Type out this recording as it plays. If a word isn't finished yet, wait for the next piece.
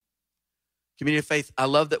Community of Faith, I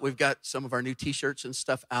love that we've got some of our new t-shirts and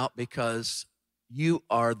stuff out because you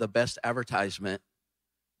are the best advertisement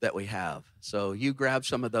that we have. So you grab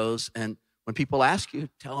some of those, and when people ask you,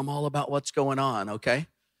 tell them all about what's going on, okay?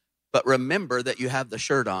 But remember that you have the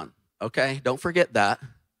shirt on, okay? Don't forget that.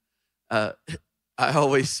 I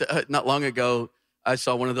always, not long ago, I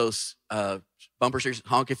saw one of those bumper stickers,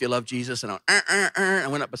 honk if you love Jesus, and I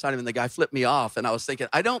went up beside him, and the guy flipped me off, and I was thinking,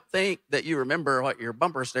 I don't think that you remember what your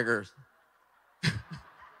bumper stickers.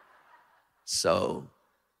 So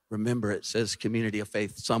remember, it says Community of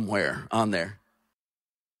Faith somewhere on there.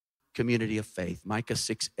 Community of Faith, Micah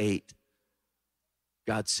 6:8.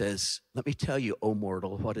 God says, let me tell you, O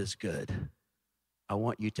mortal, what is good. I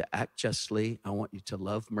want you to act justly. I want you to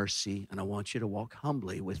love mercy, and I want you to walk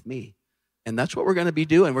humbly with me. And that's what we're going to be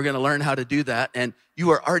doing. We're going to learn how to do that. And you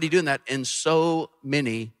are already doing that in so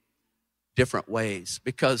many different ways,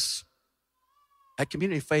 because at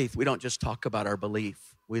Community of Faith, we don't just talk about our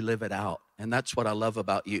belief. We live it out. And that's what I love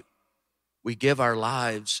about you. We give our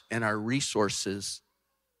lives and our resources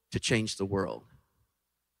to change the world.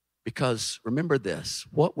 Because remember this,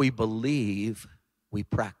 what we believe, we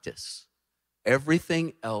practice.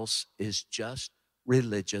 Everything else is just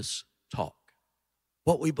religious talk.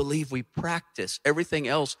 What we believe, we practice. Everything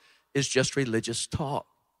else is just religious talk.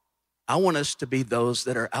 I want us to be those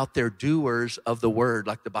that are out there doers of the word,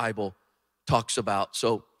 like the Bible talks about.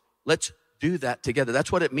 So let's do that together.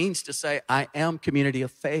 That's what it means to say, I am Community of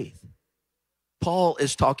Faith. Paul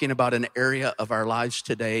is talking about an area of our lives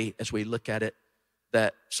today as we look at it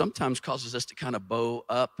that sometimes causes us to kind of bow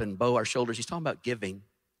up and bow our shoulders. He's talking about giving.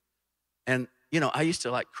 And, I used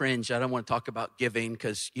to cringe. I don't want to talk about giving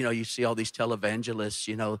because, you see all these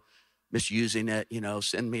televangelists, misusing it,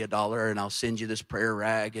 send me $1 and I'll send you this prayer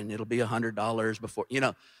rag and it'll be $100 before,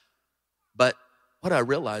 But what I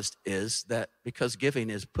realized is that because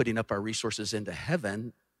giving is putting up our resources into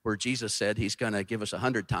heaven, where Jesus said he's going to give us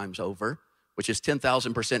 100 times over, which is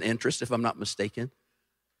 10,000% interest, if I'm not mistaken.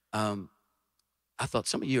 I thought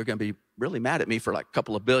some of you are going to be really mad at me for a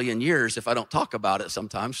couple of billion years if I don't talk about it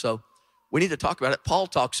sometimes. So we need to talk about it. Paul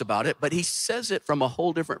talks about it, but he says it from a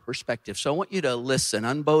whole different perspective. So I want you to listen,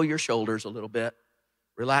 unbow your shoulders a little bit,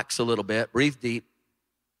 relax a little bit, breathe deep.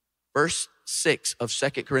 Verse 6 of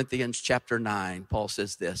 2 Corinthians chapter 9, Paul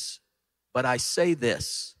says this, but I say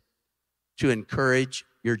this to encourage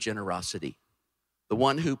your generosity. The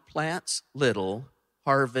one who plants little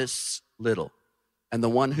harvests little, and the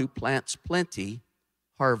one who plants plenty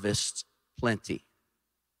harvests plenty.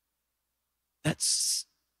 That's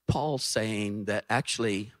Paul saying that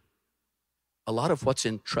actually a lot of what's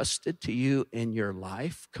entrusted to you in your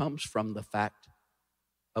life comes from the fact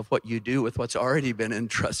of what you do with what's already been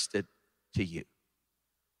entrusted to you.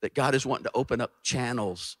 That God is wanting to open up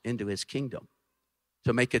channels into his kingdom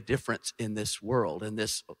to make a difference in this world, in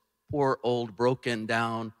this poor, old, broken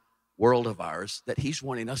down world of ours, that he's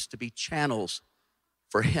wanting us to be channels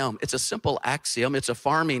for him. It's a simple axiom. It's a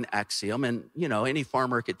farming axiom. And, any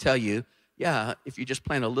farmer could tell you, yeah, if you just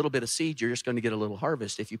plant a little bit of seed, you're just going to get a little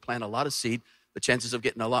harvest. If you plant a lot of seed, the chances of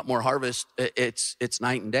getting a lot more harvest, it's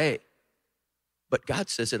night and day. But God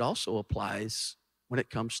says it also applies when it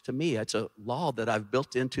comes to me. It's a law that I've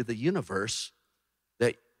built into the universe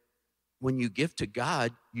that when you give to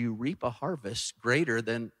God, you reap a harvest greater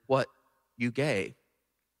than what you gave.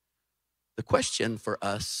 The question for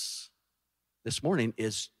us this morning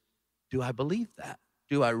is, do I believe that?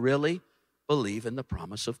 Do I really believe in the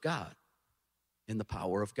promise of God, in the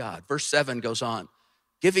power of God? Verse 7 goes on,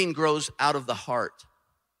 giving grows out of the heart.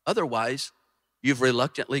 Otherwise, you've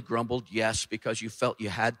reluctantly grumbled yes because you felt you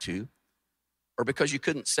had to, or because you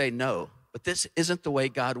couldn't say no. But this isn't the way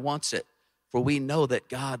God wants it, for we know that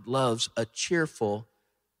God loves a cheerful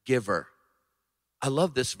giver. I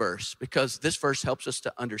love this verse because this verse helps us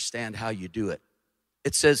to understand how you do it.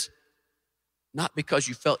 It says, not because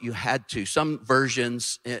you felt you had to. Some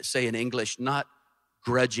versions say in English, not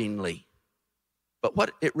grudgingly. But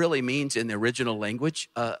what it really means in the original language,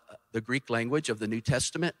 the Greek language of the New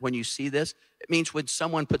Testament, when you see this, it means when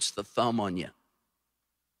someone puts the thumb on you.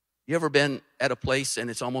 You ever been at a place and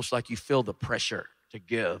it's almost like you feel the pressure to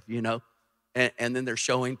give, And then they're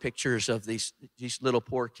showing pictures of these little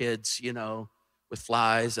poor kids, with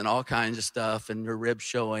flies and all kinds of stuff and their ribs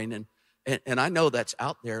showing. And I know that's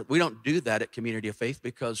out there. We don't do that at Community of Faith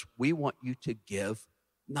because we want you to give,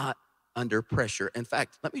 not under pressure. In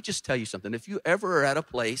fact, let me just tell you something. If you ever are at a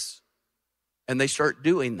place and they start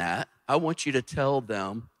doing that, I want you to tell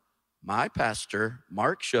them, my pastor,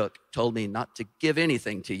 Mark Shook, told me not to give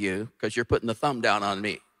anything to you because you're putting the thumb down on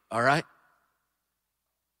me, all right?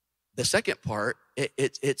 The second part,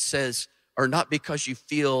 it says, or not because you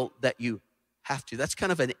feel that you have to. That's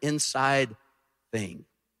kind of an inside thing,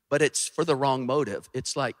 but it's for the wrong motive.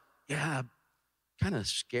 It's like, yeah, I'm kind of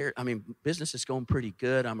scared. I mean, business is going pretty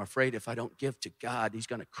good. I'm afraid if I don't give to God, he's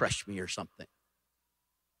going to crush me or something.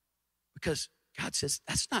 Because God says,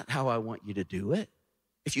 that's not how I want you to do it.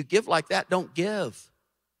 If you give like that, don't give,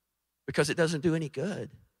 because it doesn't do any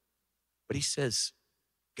good. But he says,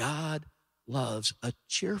 God loves a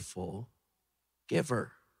cheerful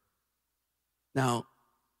giver. Now,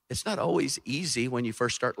 it's not always easy when you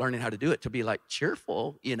first start learning how to do it to be like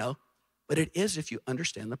cheerful, but it is if you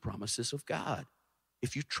understand the promises of God,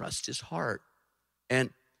 if you trust his heart. And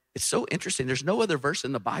it's so interesting. There's no other verse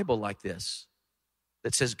in the Bible like this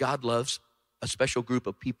that says God loves a special group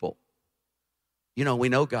of people. We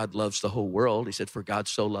know God loves the whole world. He said, for God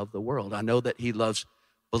so loved the world. I know that he loves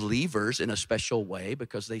believers in a special way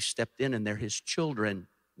because they stepped in and they're his children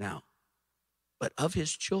now. But of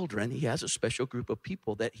his children, he has a special group of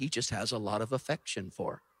people that he just has a lot of affection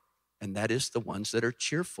for. And that is the ones that are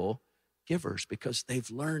cheerful givers, because they've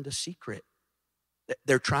learned a secret.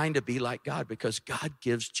 They're trying to be like God because God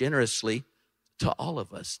gives generously to all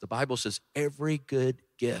of us. The Bible says every good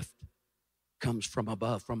gift comes from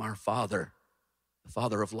above, from our Father, the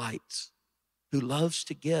Father of lights, who loves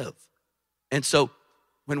to give. And so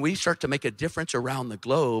when we start to make a difference around the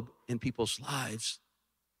globe in people's lives,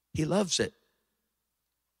 he loves it.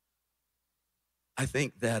 I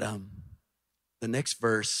think that the next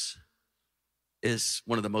verse is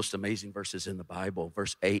one of the most amazing verses in the Bible.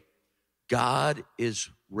 Verse 8, God is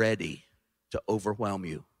ready to overwhelm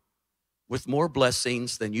you with more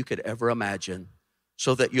blessings than you could ever imagine,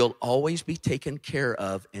 so that you'll always be taken care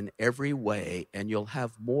of in every way and you'll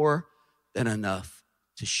have more than enough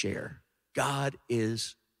to share. God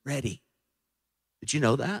is ready. Did you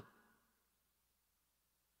know that?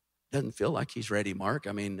 Doesn't feel like he's ready, Mark.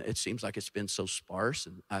 I mean, it seems like it's been so sparse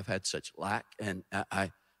and I've had such lack and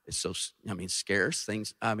it's so, scarce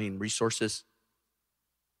things, resources.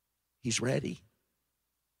 He's ready.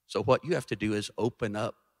 So what you have to do is open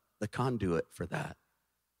up the conduit for that.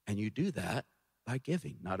 And you do that by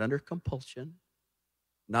giving, not under compulsion,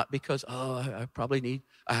 not because, I probably need,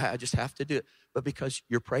 I just have to do it, but because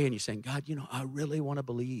you're praying, you're saying, God, I really want to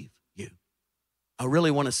believe you. I really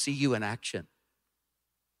want to see you in action.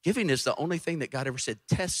 Giving is the only thing that God ever said,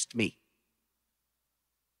 test me.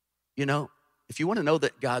 If you want to know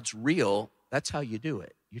that God's real, that's how you do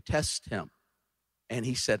it. You test him. And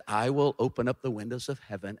he said, I will open up the windows of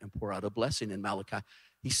heaven and pour out a blessing in Malachi.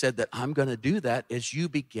 He said that I'm going to do that as you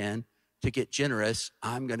begin to get generous.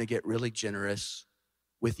 I'm going to get really generous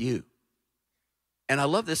with you. And I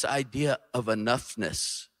love this idea of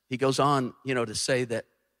enoughness. He goes on, to say that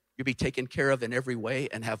you'll be taken care of in every way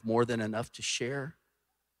and have more than enough to share.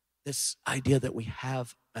 This idea that we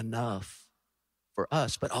have enough for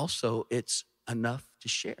us, but also it's enough to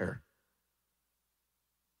share.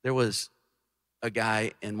 There was a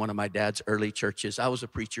guy in one of my dad's early churches. I was a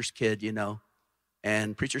preacher's kid,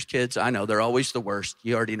 and preacher's kids, I know, they're always the worst.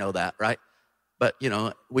 You already know that, right? But,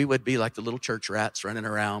 we would be like the little church rats running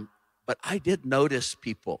around. But I did notice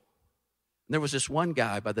people. And there was this one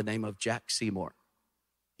guy by the name of Jack Seymour.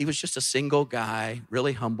 He was just a single guy,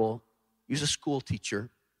 really humble. He was a school teacher.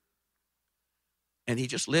 And he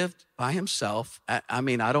just lived by himself. I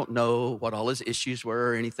don't know what all his issues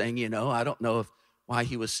were or anything, I don't know why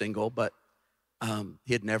he was single, but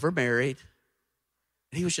he had never married.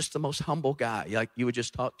 And he was just the most humble guy. Like, you would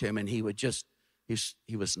just talk to him and he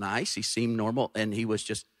was nice. He seemed normal and he was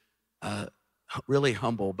just really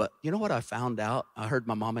humble. But you know what I found out? I heard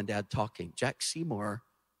my mom and dad talking. Jack Seymour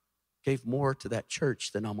gave more to that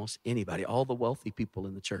church than almost anybody, all the wealthy people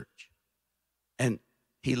in the church. And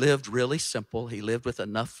he lived really simple. He lived with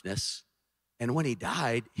enoughness. And when he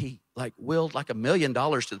died, he willed $1 million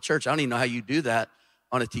to the church. I don't even know how you do that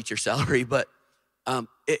on a teacher salary, but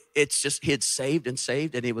it's just, he had saved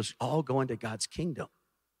and it was all going to God's kingdom.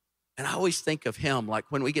 And I always think of him, like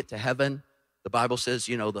when we get to heaven, the Bible says,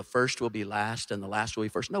 the first will be last and the last will be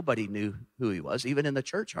first. Nobody knew who he was, even in the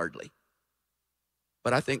church, hardly.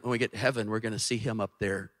 But I think when we get to heaven, we're going to see him up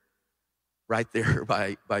there, right there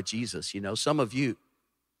by Jesus. Some of you,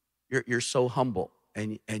 you're so humble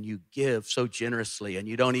and you give so generously and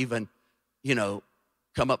you don't even,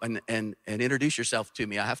 come up and introduce yourself to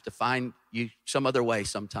me. I have to find you some other way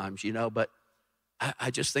sometimes, but I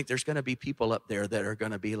just think there's going to be people up there that are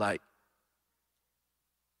going to be like,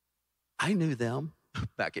 I knew them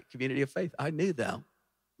back at Community of Faith. I knew them.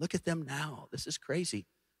 Look at them now. This is crazy.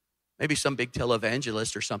 Maybe some big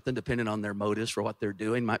televangelist or something, depending on their motives for what they're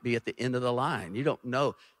doing, might be at the end of the line. You don't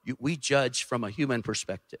know. We judge from a human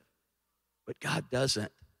perspective, but God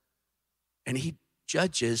doesn't. And he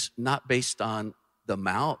judges not based on the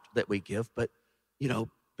amount that we give, but,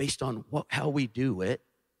 based on how we do it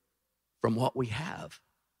from what we have.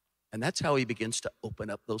 And that's how he begins to open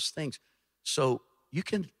up those things. So you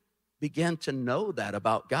can begin to know that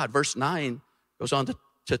about God. Verse 9 goes on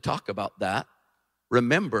to talk about that.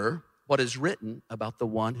 Remember what is written about the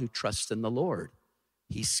one who trusts in the Lord.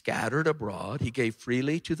 He scattered abroad. He gave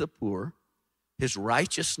freely to the poor. His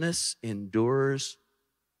righteousness endures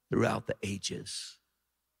throughout the ages.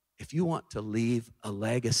 If you want to leave a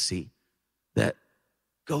legacy that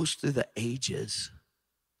goes through the ages,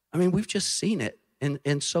 we've just seen it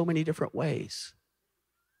in so many different ways.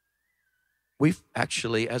 We've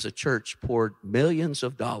actually, as a church, poured millions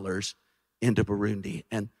of dollars into Burundi.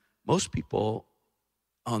 And most people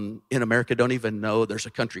in America don't even know there's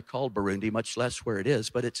a country called Burundi, much less where it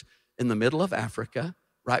is. But it's in the middle of Africa,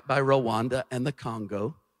 right by Rwanda and the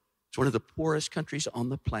Congo. It's one of the poorest countries on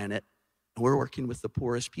the planet. And we're working with the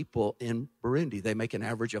poorest people in Burundi. They make an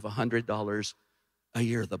average of $100 a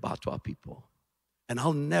year, the Batwa people. And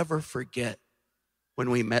I'll never forget when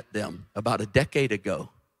we met them about a decade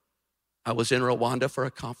ago. I was in Rwanda for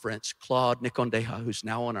a conference. Claude Nikondeha, who's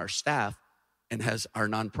now on our staff and has our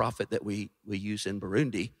nonprofit that we use in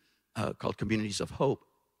Burundi called Communities of Hope.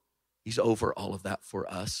 He's over all of that for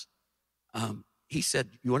us. He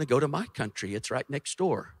said, you want to go to my country? It's right next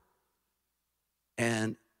door.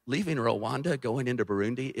 And leaving Rwanda, going into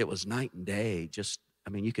Burundi, it was night and day.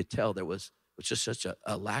 You could tell there was just such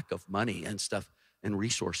a lack of money and stuff and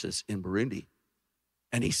resources in Burundi.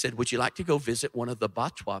 And he said, would you like to go visit one of the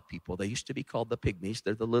Batwa people? They used to be called the Pygmies.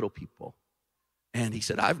 They're the little people. And he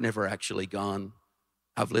said, I've never actually gone.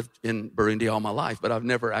 I've lived in Burundi all my life, but I've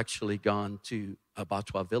never actually gone to a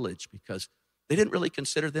Batwa village because they didn't really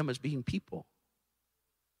consider them as being people.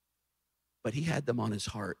 But he had them on his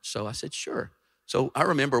heart. So I said, sure. So I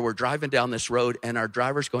remember we're driving down this road and our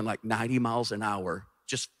driver's going like 90 miles an hour,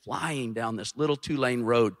 just flying down this little 2-lane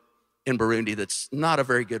road in Burundi that's not a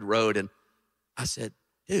very good road. And I said,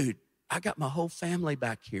 dude, I got my whole family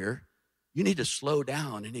back here. You need to slow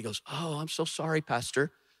down. And he goes, oh, I'm so sorry,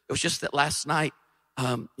 Pastor. It was just that last night,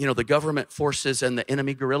 the government forces and the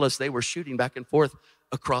enemy guerrillas, they were shooting back and forth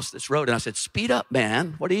across this road. And I said, speed up,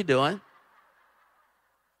 man. What are you doing?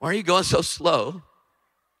 Why are you going so slow?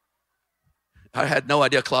 I had no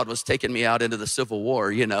idea Claude was taking me out into the Civil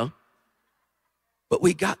War, But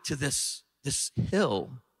we got to this hill,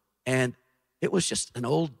 and it was just an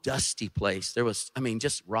old dusty place. There was,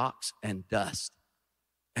 just rocks and dust.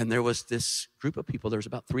 And there was this group of people. There was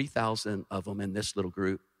about 3,000 of them in this little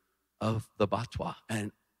group of the Batwa.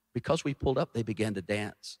 And because we pulled up, they began to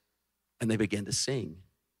dance, and they began to sing.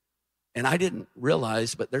 And I didn't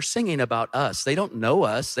realize, but they're singing about us. They don't know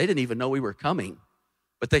us. They didn't even know we were coming.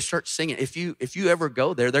 But they start singing. If you ever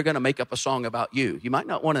go there, they're going to make up a song about you. You might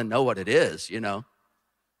not want to know what it is,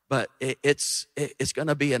 but it's going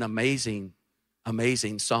to be an amazing,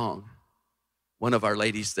 amazing song. One of our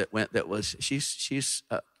ladies that went, she's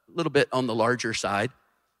a little bit on the larger side.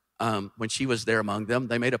 When she was there among them,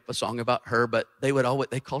 they made up a song about her, but they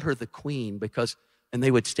called her the queen and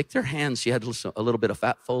they would stick their hands. She had a little bit of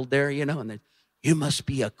fat fold there, and you must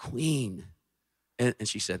be a queen. And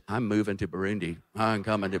she said, I'm moving to Burundi. I'm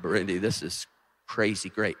coming to Burundi. This is crazy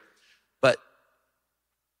great. But,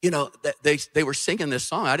 they were singing this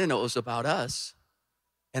song. I didn't know it was about us.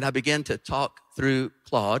 And I began to talk through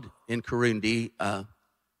Claude in Kirundi.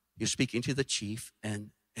 He was speaking to the chief,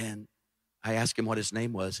 and I asked him what his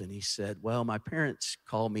name was. And he said, well, my parents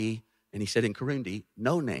call me, and he said in Kirundi,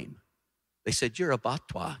 no name. They said, you're a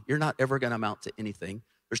Batwa. You're not ever going to amount to anything.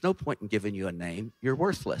 There's no point in giving you a name. You're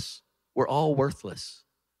worthless. We're all worthless.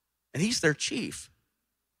 And he's their chief.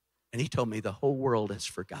 And he told me the whole world has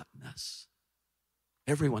forgotten us.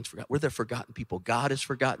 Everyone's forgotten. We're the forgotten people. God has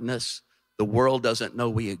forgotten us. The world doesn't know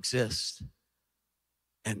we exist.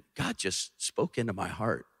 And God just spoke into my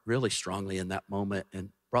heart really strongly in that moment and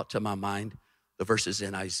brought to my mind the verses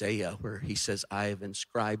in Isaiah where he says, I have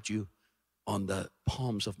inscribed you on the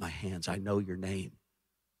palms of my hands. I know your name.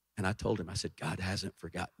 And I told him, I said, God hasn't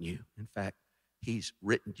forgotten you. In fact, he's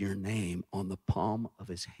written your name on the palm of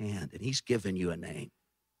his hand, and he's given you a name.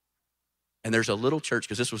 And there's a little church,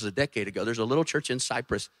 because this was a decade ago, there's a little church in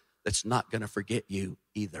Cyprus that's not going to forget you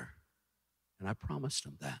either. And I promised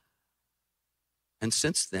him that. And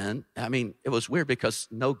since then, it was weird because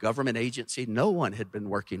no government agency, no one had been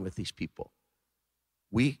working with these people.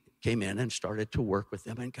 We came in and started to work with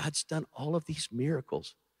them, and God's done all of these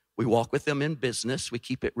miracles. We walk with them in business. We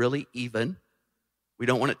keep it really even. We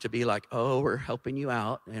don't want it to be like, oh, we're helping you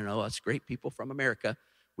out. Us great people from America.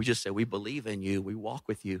 We just say, we believe in you. We walk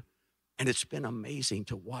with you. And it's been amazing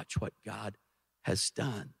to watch what God has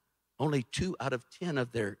done. Only 2 out of 10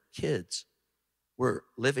 of their kids were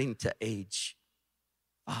living to age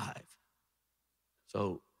 5.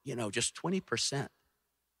 So, just 20%.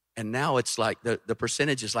 And now it's like the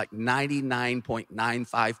percentage is like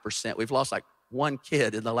 99.95%. We've lost like one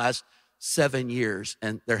kid in the last 7 years,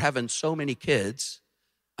 and they're having so many kids,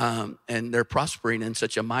 and they're prospering in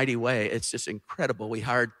such a mighty way. It's just incredible. We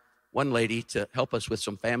hired one lady to help us with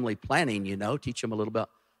some family planning, teach them a little about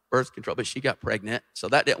birth control, but she got pregnant, so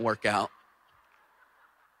that didn't work out.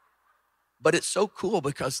 But it's so cool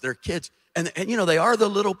because they're kids. And they are the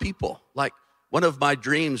little people. Like, one of my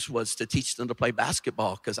dreams was to teach them to play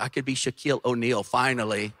basketball because I could be Shaquille O'Neal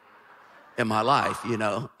finally in my life,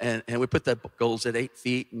 And we put the goals at 8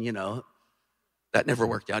 feet, and, that never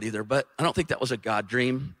worked out either. But I don't think that was a God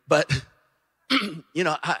dream. But,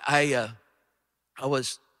 I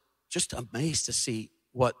was just amazed to see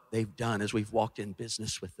what they've done as we've walked in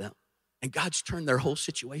business with them. And God's turned their whole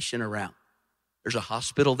situation around. There's a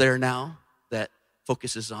hospital there now that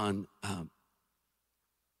focuses on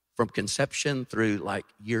from conception through like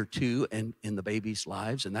year 2 and in the baby's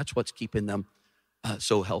lives. And that's what's keeping them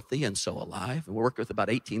so healthy and so alive. And we're working with about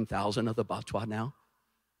 18,000 of the Batwa now.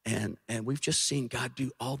 And we've just seen God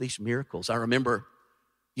do all these miracles. I remember,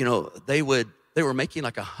 they were making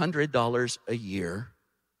like $100 a year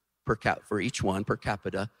for each one per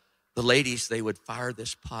capita. The ladies, they would fire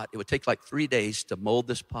this pot. It would take like 3 days to mold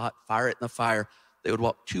this pot, fire it in the fire. They would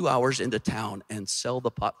walk 2 hours into town and sell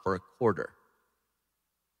the pot for $0.25.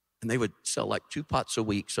 And they would sell like 2 pots a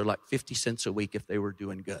week, so like 50 cents a week if they were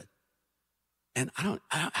doing good. And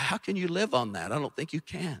how can you live on that? I don't think you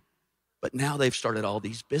can. But now they've started all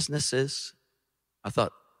these businesses. I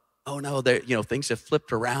thought, oh no, things have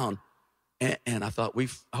flipped around. And I thought,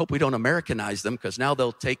 I hope we don't Americanize them, because now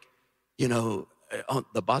they'll take, the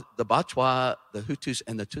Batwa, the Hutus,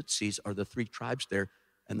 and the Tutsis are the 3 tribes there.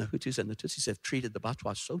 And the Hutus and the Tutsis have treated the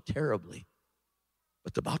Batwa so terribly.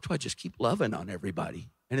 But the Batwa just keep loving on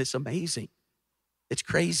everybody. And it's amazing. It's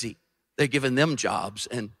crazy. They're giving them jobs.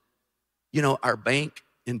 And, our bank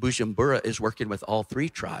in Bujumbura is working with all 3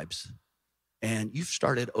 tribes. And you've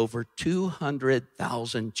started over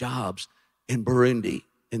 200,000 jobs in Burundi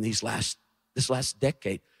in this last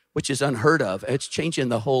decade, which is unheard of. It's changing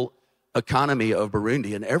the whole economy of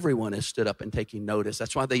Burundi, and everyone has stood up and taking notice.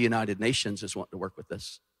 That's why the United Nations is wanting to work with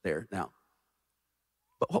us there now.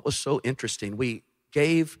 But what was so interesting, we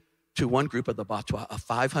gave to one group of the Batwa a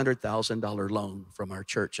 $500,000 loan from our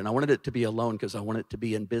church. And I wanted it to be a loan because I wanted it to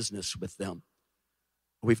be in business with them.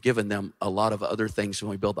 We've given them a lot of other things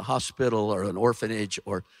when we build a hospital or an orphanage,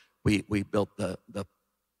 or we built the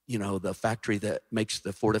factory that makes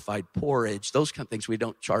the fortified porridge. Those kind of things we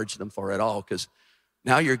don't charge them for at all, because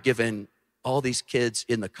now you're giving all these kids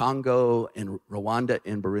in the Congo, in Rwanda,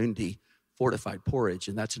 in Burundi, fortified porridge.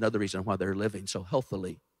 And that's another reason why they're living so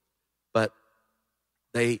healthily. But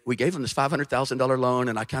we gave them this $500,000 loan,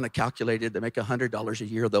 and I kind of calculated they make $100 a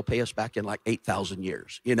year. They'll pay us back in like 8,000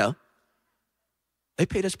 years, They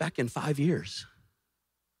paid us back in 5 years.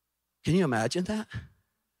 Can you imagine that?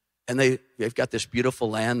 And they've got this beautiful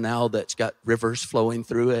land now that's got rivers flowing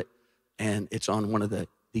through it, and it's on one of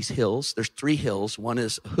these hills. There's 3 hills. One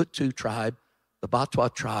is a Hutu tribe, the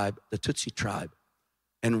Batwa tribe, the Tutsi tribe.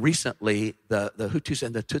 And recently, the Hutus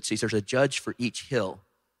and the Tutsis, there's a judge for each hill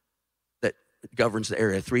that governs the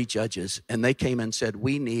area, 3 judges. And they came and said,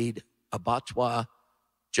 we need a Batwa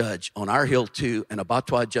judge on our hill too, and a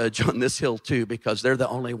Batwa judge on this hill too, because they're the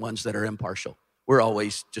only ones that are impartial. We're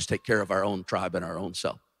always just take care of our own tribe and our own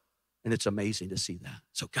self. And it's amazing to see that.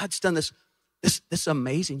 So God's done this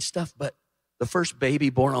amazing stuff. But the first baby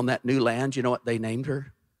born on that new land, you know what they named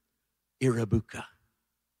her? Irabuka.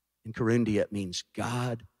 In Kirundi, it means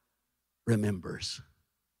God remembers.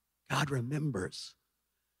 God remembers.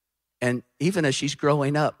 And even as she's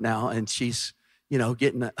growing up now, and she's,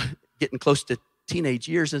 getting close to teenage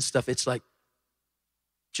years and stuff, it's like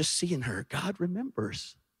just seeing her, God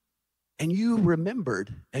remembers. And you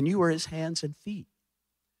remembered, and you were his hands and feet.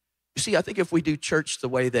 You see, I think if we do church the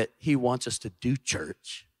way that he wants us to do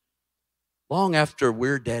church, long after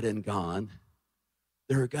we're dead and gone,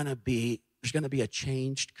 there's going to be a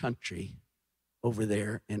changed country over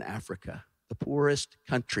there in Africa, the poorest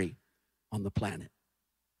country on the planet.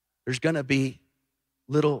 There's going to be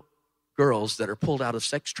little girls that are pulled out of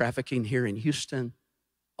sex trafficking here in Houston,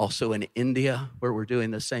 also in India, where we're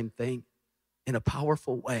doing the same thing in a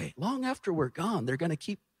powerful way. Long after we're gone, they're going to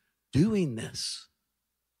keep doing this.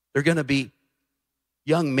 They're going to be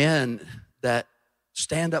young men that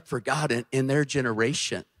stand up for God in their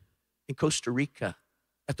generation. In Costa Rica,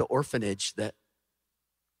 at the orphanage that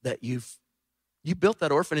you've You built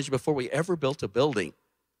that orphanage before we ever built a building.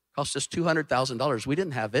 Cost us $200,000. We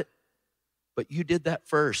didn't have it, but you did that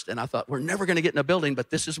first. And I thought, we're never going to get in a building, but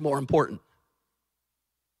this is more important.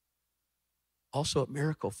 Also at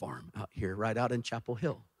Miracle Farm out here, right out in Chapel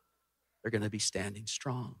Hill. They're going to be standing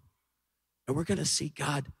strong. And we're going to see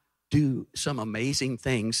God do some amazing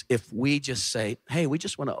things if we just say, hey, we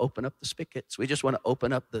just want to open up the spigots. We just want to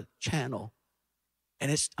open up the channel. And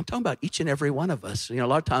I'm talking about each and every one of us. A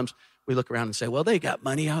lot of times we look around and say, well, they got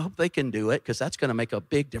money. I hope they can do it because that's going to make a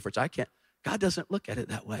big difference. I can't. God doesn't look at it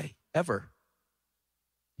that way, ever.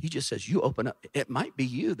 He just says, you open up. It might be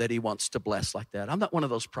you that he wants to bless like that. I'm not one of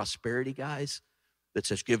those prosperity guys that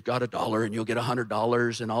says, give God $1 and you'll get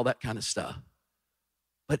 $100 and all that kind of stuff.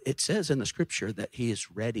 But it says in the scripture that he is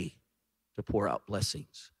ready to pour out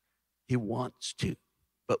blessings. He wants to,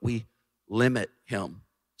 but we limit him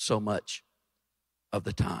so much of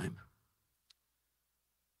the time.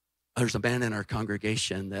 There's a man in our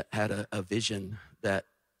congregation that had a vision that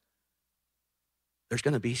there's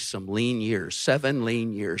going to be some lean years, 7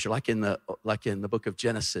 lean years, like in the book of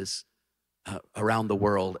Genesis, around the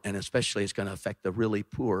world, and especially it's going to affect the really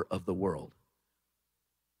poor of the world.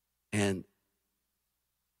 And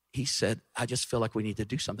he said, I just feel like we need to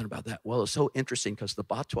do something about that. Well, it's so interesting because the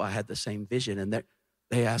Batwa had the same vision, and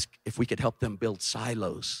they asked if we could help them build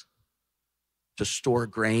silos to store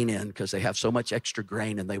grain in because they have so much extra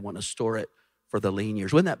grain and they want to store it for the lean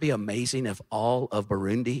years. Wouldn't that be amazing if all of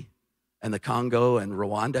Burundi and the Congo and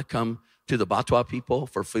Rwanda come to the Batwa people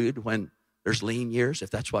for food when there's lean years, if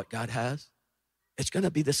that's what God has? It's going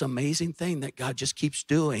to be this amazing thing that God just keeps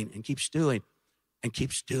doing and keeps doing and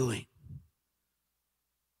keeps doing.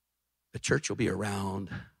 The church will be around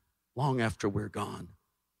long after we're gone.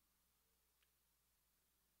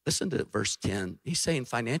 Listen to verse 10. He's saying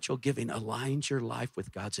financial giving aligns your life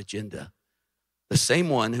with God's agenda. The same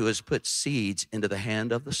one who has put seeds into the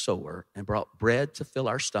hand of the sower and brought bread to fill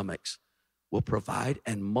our stomachs will provide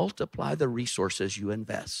and multiply the resources you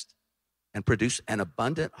invest and produce an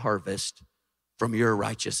abundant harvest from your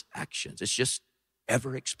righteous actions. It's just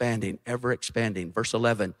ever expanding, ever expanding. Verse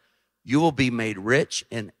 11, you will be made rich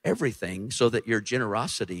in everything so that your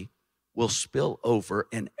generosity will spill over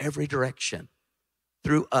in every direction.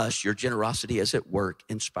 Through us, your generosity is at work,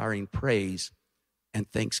 inspiring praise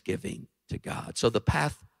and thanksgiving to God. So the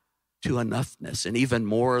path to enoughness, and even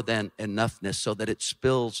more than enoughness, so that it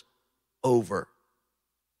spills over,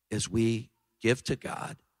 is we give to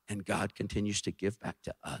God, and God continues to give back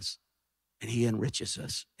to us. And he enriches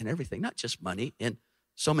us in everything, not just money, in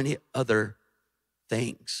so many other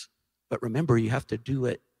things. But remember, you have to do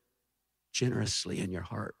it generously in your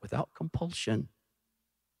heart, without compulsion,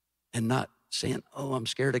 and not saying, oh, I'm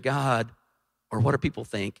scared of God, or what do people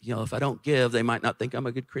think? If I don't give, they might not think I'm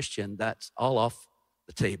a good Christian. That's all off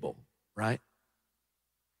the table, right?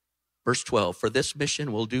 Verse 12, for this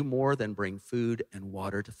mission will do more than bring food and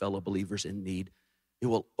water to fellow believers in need. It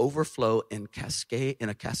will overflow in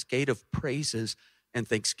a cascade of praises and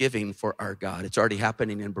thanksgiving for our God. It's already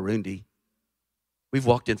happening in Burundi. We've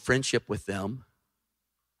walked in friendship with them,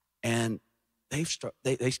 and they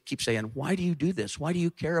keep saying, why do you do this? Why do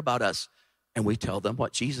you care about us? And we tell them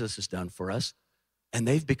what Jesus has done for us, and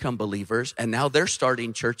they've become believers, and now they're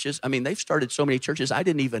starting churches. I mean, they've started so many churches I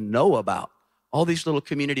didn't even know about. All these little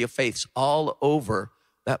community of faiths all over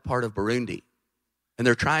that part of Burundi. And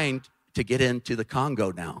they're trying to get into the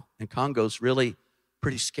Congo now, and Congo's really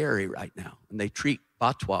pretty scary right now, and they treat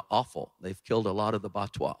Batwa awful. They've killed a lot of the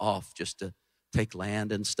Batwa off just to take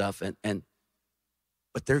land and stuff,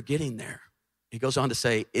 but they're getting there. He goes on to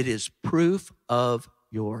say, it is proof of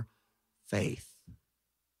your faith.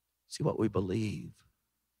 See, what we believe,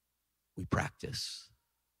 we practice,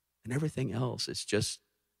 and everything else is just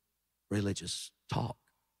religious talk.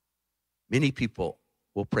 Many people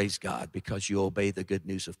will praise God because you obey the good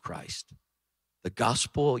news of Christ, the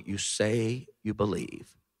gospel you say you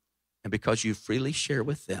believe, and because you freely share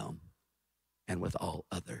with them and with all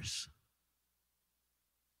others.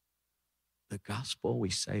 The gospel we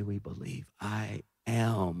say we believe. I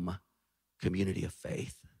am community of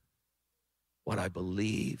faith. What I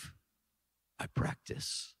believe, I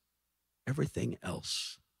practice. Everything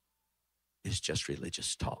else is just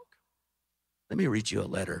religious talk. Let me read you a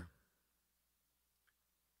letter.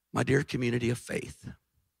 My dear community of faith,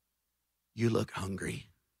 you look hungry.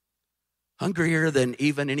 Hungrier than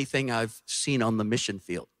even anything I've seen on the mission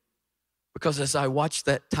field. Because as I watched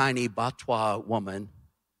that tiny Batwa woman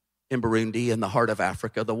in Burundi, in the heart of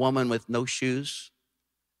Africa, the woman with no shoes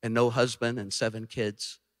and no husband and 7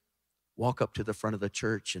 kids, walk up to the front of the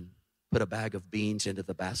church and put a bag of beans into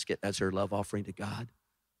the basket as her love offering to God,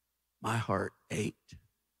 my heart ached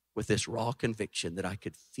with this raw conviction that I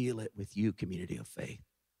could feel it with you, community of faith.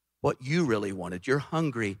 What you really wanted. You're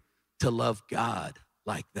hungry to love God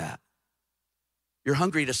like that. You're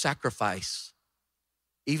hungry to sacrifice,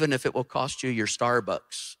 even if it will cost you your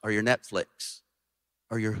Starbucks or your Netflix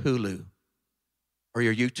or your Hulu or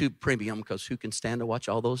your YouTube Premium, because who can stand to watch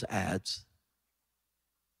all those ads?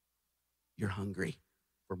 You're hungry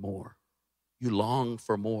for more. You long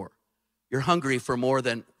for more. You're hungry for more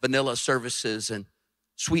than vanilla services and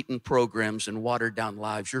sweetened programs and watered down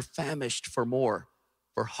lives. You're famished for more,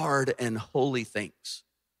 for hard and holy things,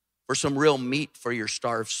 for some real meat for your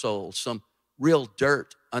starved soul, some real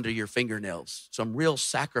dirt under your fingernails, some real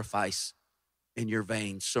sacrifice in your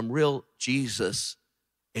veins, some real Jesus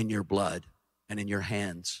in your blood and in your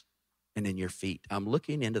hands and in your feet. I'm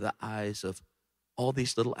looking into the eyes of all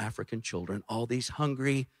these little African children, all these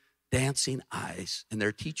hungry, dancing eyes, and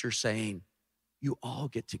their teacher saying, you all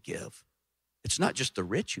get to give. It's not just the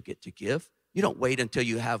rich who get to give. You don't wait until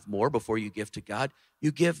you have more before you give to God.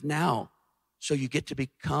 You give now, so you get to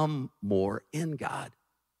become more in God.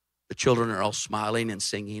 The children are all smiling and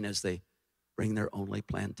singing as they bring their only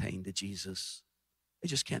plantain to Jesus. They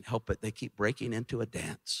just can't help it. They keep breaking into a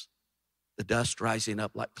dance, the dust rising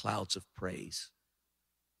up like clouds of praise.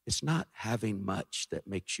 It's not having much that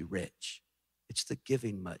makes you rich. It's the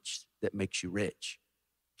giving much that makes you rich.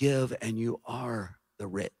 Give and you are the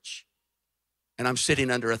rich. And I'm sitting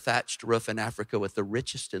under a thatched roof in Africa with the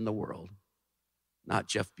richest in the world. Not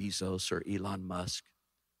Jeff Bezos or Elon Musk,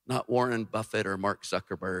 not Warren Buffett or Mark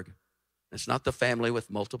Zuckerberg. It's not the family with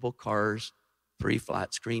multiple cars, 3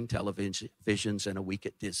 flat screen televisions, and a week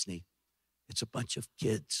at Disney. It's a bunch of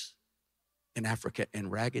kids in Africa in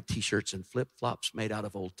ragged t-shirts and flip-flops made out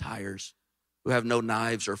of old tires who have no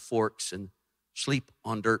knives or forks and sleep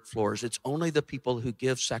on dirt floors. It's only the people who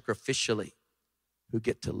give sacrificially who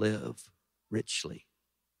get to live richly.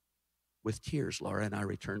 With tears, Laura and I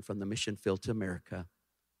returned from the mission field to America,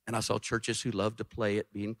 and I saw churches who love to play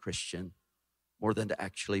at being Christian more than to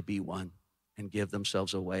actually be one and give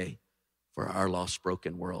themselves away for our lost,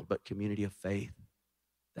 broken world. But community of faith,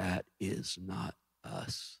 that is not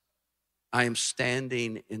us. I am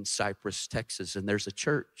standing in Cypress, Texas, and there's a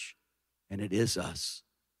church, and it is us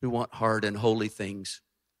who want hard and holy things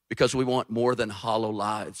because we want more than hollow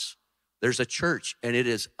lives. There's a church, and it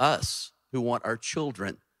is us who want our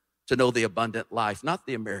children to know the abundant life, not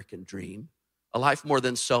the American dream, a life more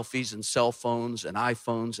than selfies and cell phones and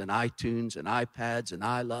iPhones and iTunes and iPads and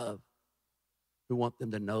iLove. We want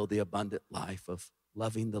them to know the abundant life of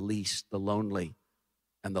loving the least, the lonely,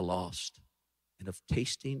 and the lost, and of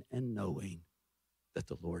tasting and knowing that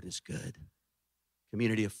the Lord is good.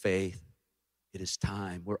 Community of faith, it is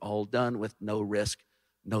time. We're all done with no risk,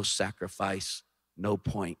 no sacrifice, no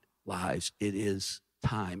point lives. It is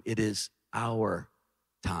time. It is our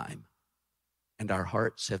time. And our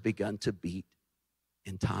hearts have begun to beat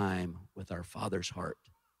in time with our Father's heart.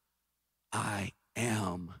 I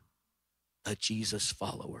am a Jesus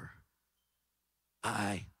follower.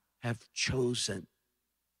 I have chosen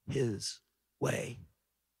his way.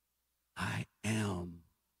 I am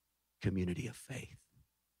community of faith.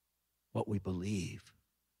 What we believe,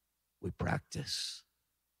 we practice.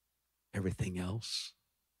 Everything else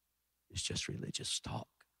is just religious talk.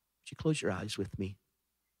 Would you close your eyes with me?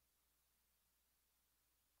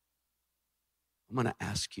 I'm going to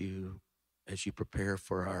ask you, as you prepare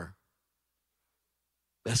for our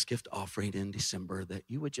best gift offering in December, that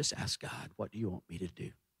you would just ask God, what do you want me to do?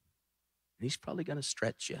 And he's probably going to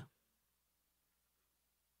stretch you.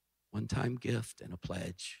 One-time gift and a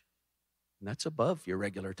pledge. And that's above your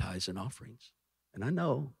regular tithes and offerings. And I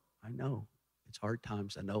know, it's hard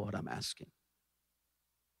times. I know what I'm asking.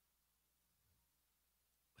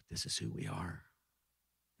 But this is who we are.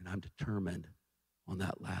 And I'm determined on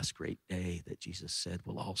that last great day that Jesus said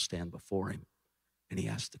we'll all stand before him. And he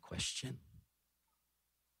asked the question,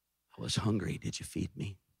 I was hungry, did you feed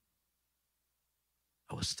me?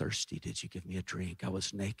 I was thirsty, did you give me a drink? I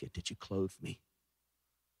was naked, did you clothe me?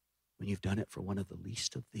 When you've done it for one of the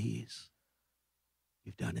least of these,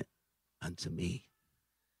 you've done it unto me.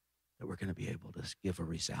 That we're going to be able to give a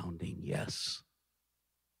resounding yes.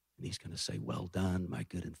 And he's going to say, well done, my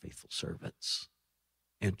good and faithful servants.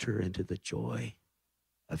 Enter into the joy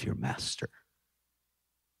of your master.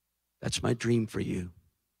 That's my dream for you,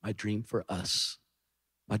 my dream for us,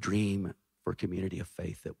 my dream for community of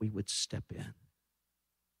faith, that we would step in.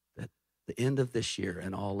 That the end of this year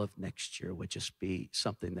and all of next year would just be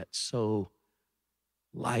something that's so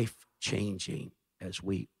life-changing as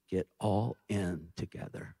we get all in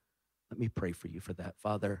together. Let me pray for you for that.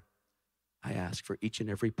 Father, I ask for each and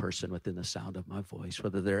every person within the sound of my voice,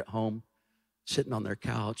 whether they're at home sitting on their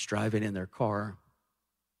couch, driving in their car,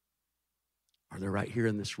 or they're right here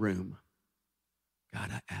in this room.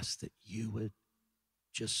 God, I ask that you would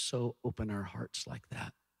just so open our hearts like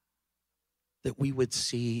that we would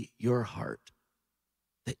see your heart,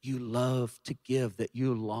 that you love to give, that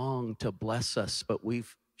you long to bless us, but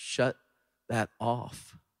we've shut that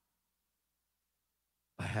off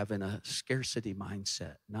by having a scarcity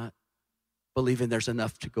mindset, not believing there's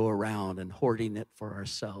enough to go around and hoarding it for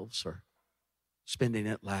ourselves or spending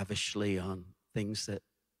it lavishly on things that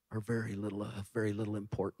are of very little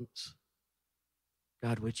importance.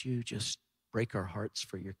 God, would you just break our hearts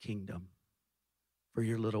for your kingdom, for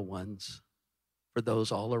your little ones, for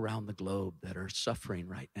those all around the globe that are suffering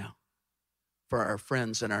right now, for our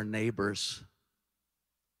friends and our neighbors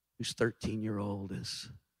whose 13-year-old is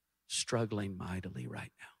struggling mightily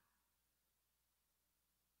right now,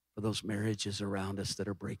 for those marriages around us that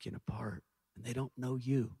are breaking apart and they don't know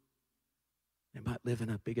you. They might live in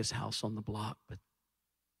the biggest house on the block, but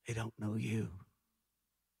they don't know you,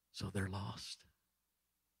 so they're lost.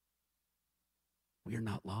 We are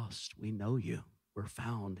not lost. We know you. We're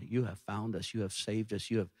found. You have found us. You have saved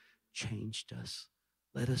us. You have changed us.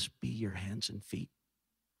 Let us be your hands and feet.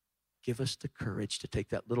 Give us the courage to take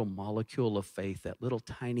that little molecule of faith, that little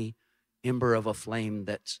tiny ember of a flame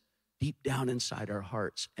that's deep down inside our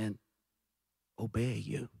hearts, and obey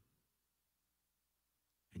you.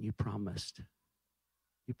 And you promised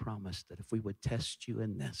that if we would test you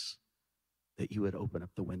in this, that you would open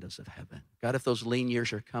up the windows of heaven. God, if those lean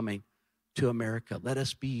years are coming to America, let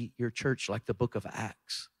us be your church like the book of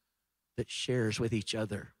Acts that shares with each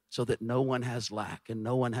other so that no one has lack and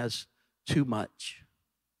no one has too much.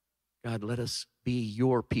 God, let us be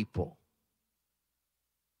your people.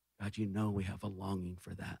 God, you know we have a longing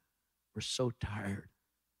for that. We're so tired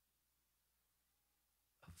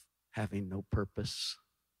of having no purpose.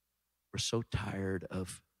 We're so tired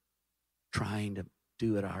of trying to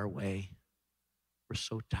do it our way. We're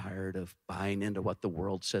so tired of buying into what the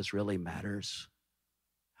world says really matters,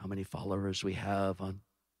 how many followers we have on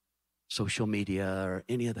social media or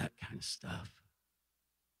any of that kind of stuff.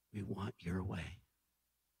 We want your way.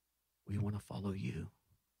 We want to follow you.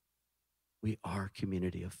 We are a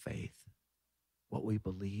community of faith. What we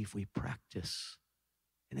believe, we practice.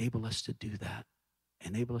 Enable us to do that.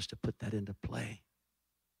 Enable us to put that into play.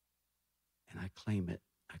 And I claim it.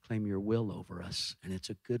 I claim your will over us, and it's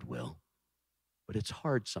a good will. But it's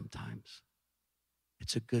hard sometimes.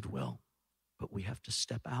 It's a good will, but we have to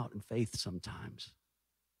step out in faith sometimes.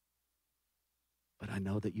 But I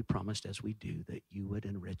know that you promised as we do that you would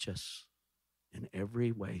enrich us in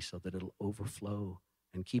every way so that it'll overflow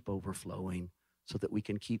and keep overflowing so that we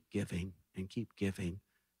can keep giving and keep giving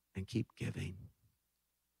and keep giving.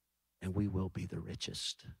 And we will be the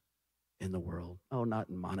richest in the world. Oh, not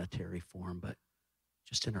in monetary form, but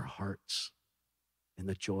just in our hearts, in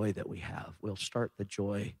the joy that we have. We'll start the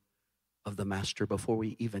joy of the Master before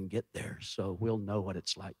we even get there, so we'll know what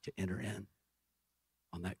it's like to enter in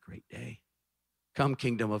on that great day. Come,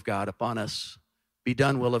 kingdom of God, upon us. Be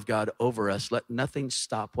done, will of God, over us. Let nothing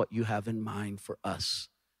stop what you have in mind for us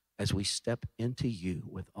as we step into you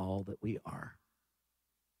with all that we are.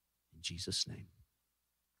 In Jesus' name,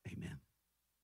 amen.